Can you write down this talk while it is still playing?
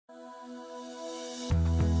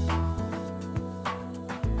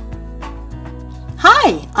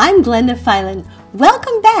Hi, I'm Glenda Feilen.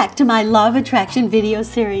 Welcome back to my Law of Attraction video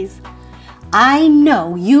series. I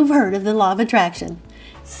know you've heard of the Law of Attraction.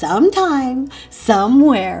 Sometime,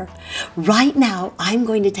 somewhere. Right now, I'm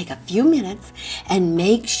going to take a few minutes and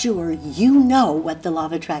make sure you know what the Law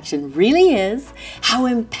of Attraction really is, how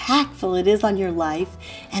impactful it is on your life,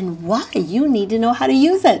 and why you need to know how to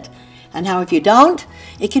use it, and how if you don't,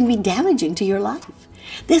 it can be damaging to your life.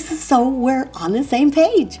 This is so we're on the same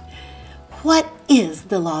page. What is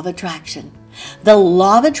the Law of Attraction? The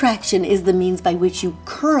Law of Attraction is the means by which you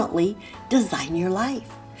currently design your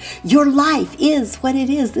life. Your life is what it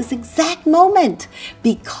is this exact moment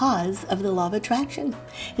because of the Law of Attraction.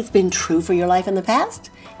 It's been true for your life in the past,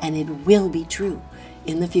 and it will be true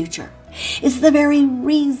in the future. It's the very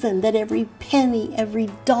reason that every penny, every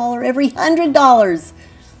dollar, every $100,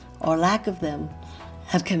 or lack of them,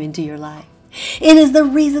 have come into your life. It is the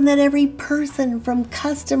reason that every person, from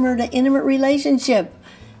customer to intimate relationship,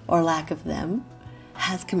 or lack of them,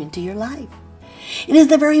 has come into your life. It is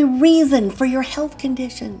the very reason for your health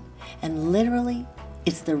condition. And literally,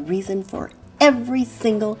 it's the reason for every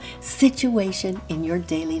single situation in your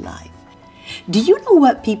daily life. Do you know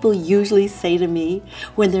what people usually say to me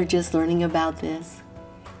when they're just learning about this?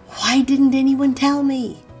 Why didn't anyone tell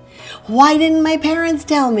me? Why didn't my parents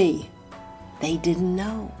tell me? They didn't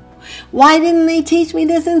know. Why didn't they teach me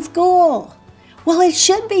this in school? Well, it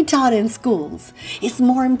should be taught in schools. It's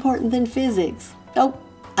more important than physics. Oh,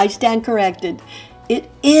 I stand corrected.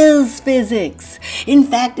 It is physics. In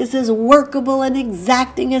fact, it's as workable and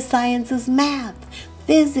exacting a science as math,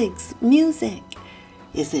 physics, music.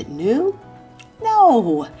 Is it new?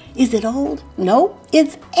 No. Is it old? No,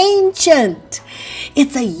 it's ancient.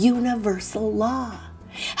 It's a universal law.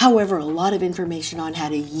 However, a lot of information on how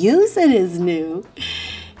to use it is new.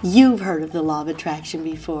 You've heard of the Law of Attraction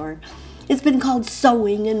before. It's been called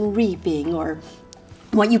sowing and reaping, or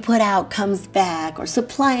what you put out comes back, or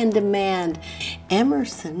supply and demand.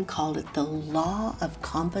 Emerson called it the law of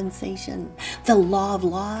compensation, the law of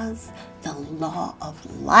laws, the law of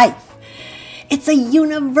life. It's a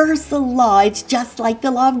universal law. It's just like the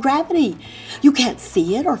law of gravity. You can't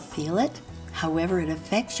see it or feel it. However, it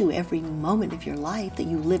affects you every moment of your life that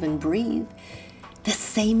you live and breathe. The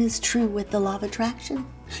same is true with the Law of Attraction.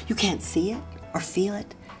 You can't see it or feel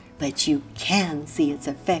it, but you can see its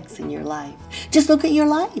effects in your life. Just look at your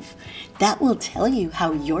life. That will tell you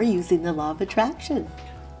how you're using the Law of Attraction.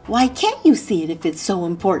 Why can't you see it if it's so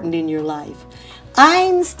important in your life?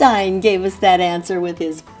 Einstein gave us that answer with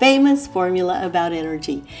his famous formula about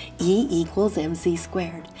energy, E equals mc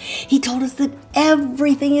squared. He told us that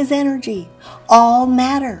everything is energy, all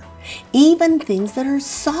matter. Even things that are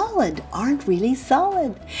solid aren't really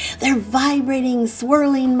solid. They're vibrating,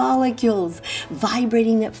 swirling molecules,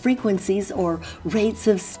 vibrating at frequencies or rates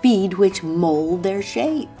of speed which mold their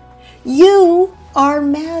shape. You are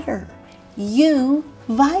matter. You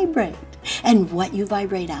vibrate. And what you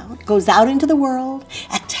vibrate out goes out into the world,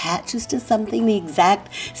 attaches to something the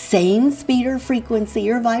exact same speed or frequency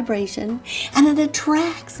or vibration, and it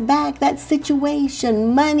attracts back that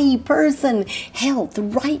situation, money, person, health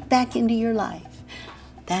right back into your life.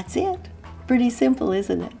 That's it. Pretty simple,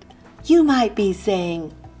 isn't it? You might be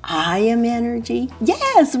saying, I am energy.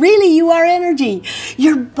 Yes, really, you are energy.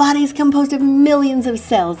 Your body's composed of millions of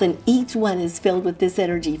cells, and each one is filled with this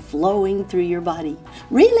energy flowing through your body.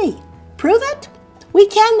 Really? Prove it? We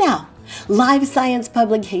can now. Live Science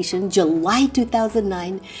publication, July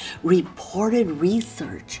 2009, reported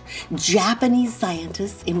research. Japanese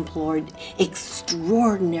scientists employed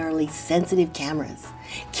extraordinarily sensitive cameras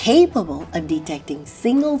capable of detecting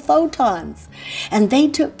single photons, and they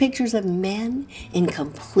took pictures of men in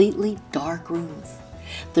completely dark rooms.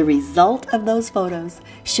 The result of those photos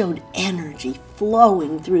showed energy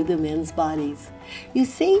flowing through the men's bodies. You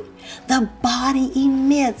see, the body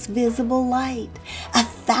emits visible light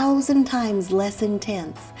 1,000 times less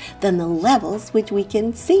intense than the levels which we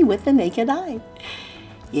can see with the naked eye.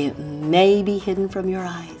 It may be hidden from your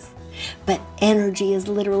eyes, but energy is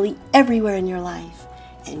literally everywhere in your life,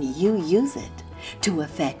 and you use it to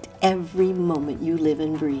affect every moment you live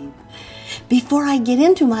and breathe. Before I get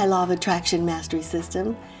into my Law of Attraction Mastery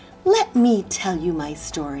System, let me tell you my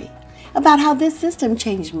story about how this system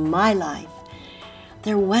changed my life.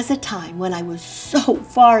 There was a time when I was so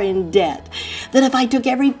far in debt that if I took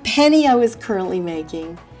every penny I was currently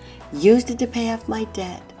making, used it to pay off my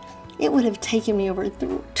debt, it would have taken me over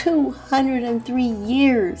 203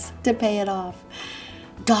 years to pay it off.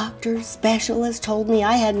 Doctors, specialists told me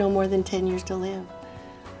I had no more than 10 years to live.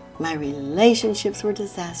 My relationships were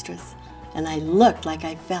disastrous, and I looked like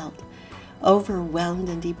I felt overwhelmed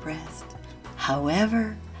and depressed.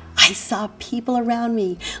 However, I I saw people around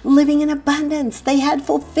me living in abundance. They had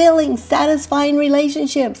fulfilling, satisfying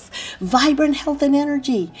relationships, vibrant health and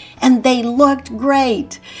energy, and they looked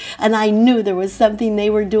great. And I knew there was something they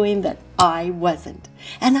were doing that I wasn't.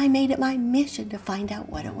 And I made it my mission to find out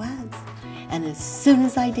what it was. And as soon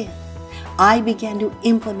as I did, I began to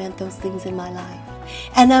implement those things in my life.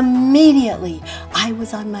 And immediately, I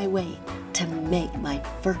was on my way to make my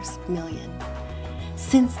first million.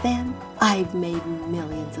 Since then, I've made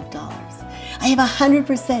millions of dollars. I have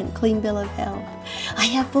 100% clean bill of health. I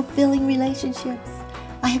have fulfilling relationships.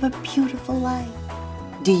 I have a beautiful life.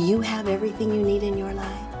 Do you have everything you need in your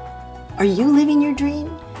life? Are you living your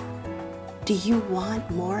dream? Do you want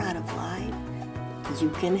more out of life? You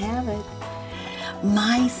can have it.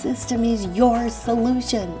 My system is your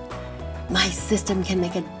solution. My system can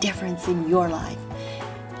make a difference in your life.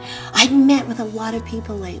 I've met with a lot of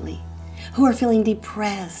people lately who are feeling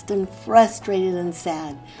depressed and frustrated and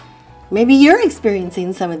sad. Maybe you're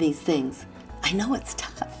experiencing some of these things. I know it's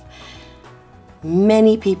tough.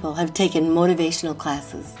 Many people have taken motivational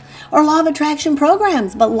classes or law of attraction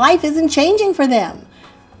programs, but life isn't changing for them.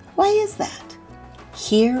 Why is that?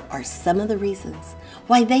 Here are some of the reasons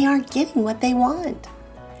why they aren't getting what they want.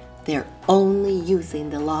 They're only using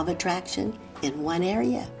the law of attraction in one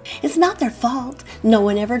area. It's not their fault. No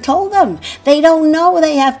one ever told them. They don't know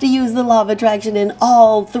they have to use the law of attraction in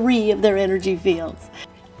all 3 of their energy fields.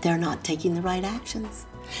 They're not taking the right actions.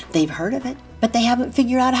 They've heard of it, but they haven't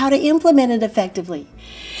figured out how to implement it effectively.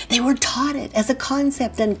 They were taught it as a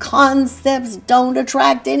concept, and concepts don't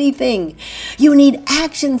attract anything. You need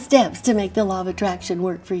action steps to make the law of attraction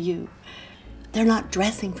work for you. They're not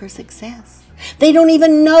dressing for success. They don't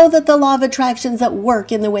even know that the law of attraction's at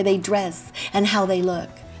work in the way they dress and how they look.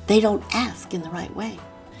 They don't ask in the right way.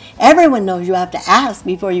 Everyone knows you have to ask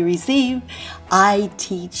before you receive. I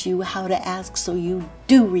teach you how to ask so you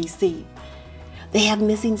do receive. They have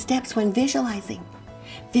missing steps when visualizing.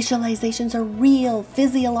 Visualizations are real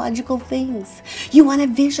physiological things. You want to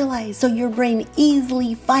visualize so your brain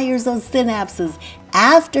easily fires those synapses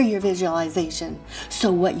after your visualization,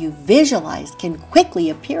 so what you visualized can quickly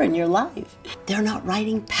appear in your life. They're not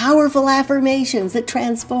writing powerful affirmations that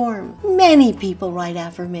transform. Many people write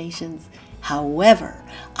affirmations. However,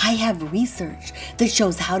 I have research that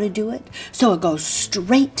shows how to do it so it goes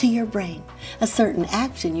straight to your brain, a certain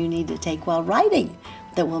action you need to take while writing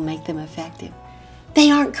that will make them effective. They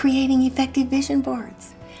aren't creating effective vision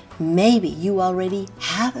boards. Maybe you already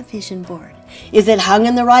have a vision board. Is it hung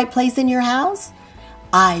in the right place in your house?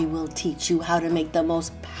 I will teach you how to make the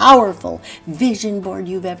most powerful vision board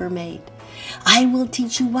you've ever made. I will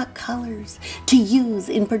teach you what colors to use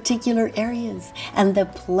in particular areas and the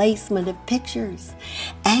placement of pictures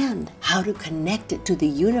and how to connect it to the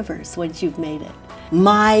universe once you've made it.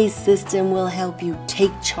 My system will help you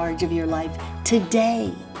take charge of your life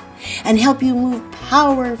today and help you move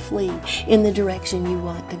powerfully in the direction you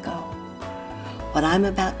want to go. What I'm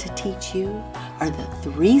about to teach you are the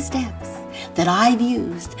 3 steps that I've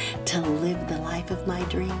used to live the life of my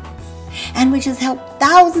dreams, and which has helped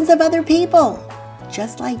thousands of other people,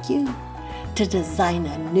 just like you, to design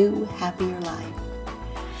a new, happier life.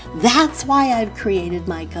 That's why I've created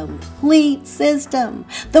my complete system,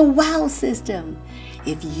 the WOW system.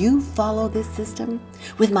 If you follow this system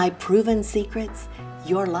with my proven secrets,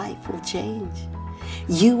 your life will change.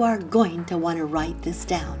 You are going to want to write this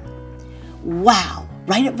down. WOW.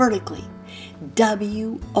 Write it vertically.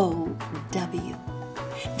 W-O-W.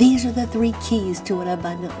 These are the 3 keys to an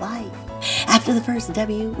abundant life. After the first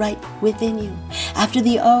W, write within you. After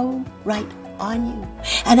the O, write on you.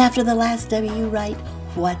 And after the last W, write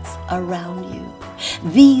what's around you.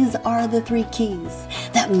 These are the 3 keys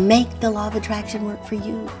that make the law of attraction work for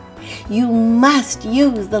you. You must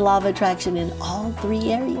use the law of attraction in all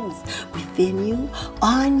 3 areas, within you,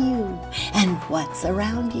 on you, and what's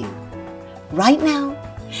around you. Right now,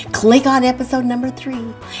 click on episode number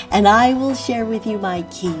 3, and I will share with you my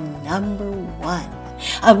key number 1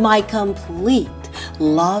 of my complete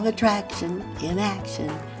law of attraction in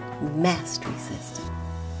action mastery system.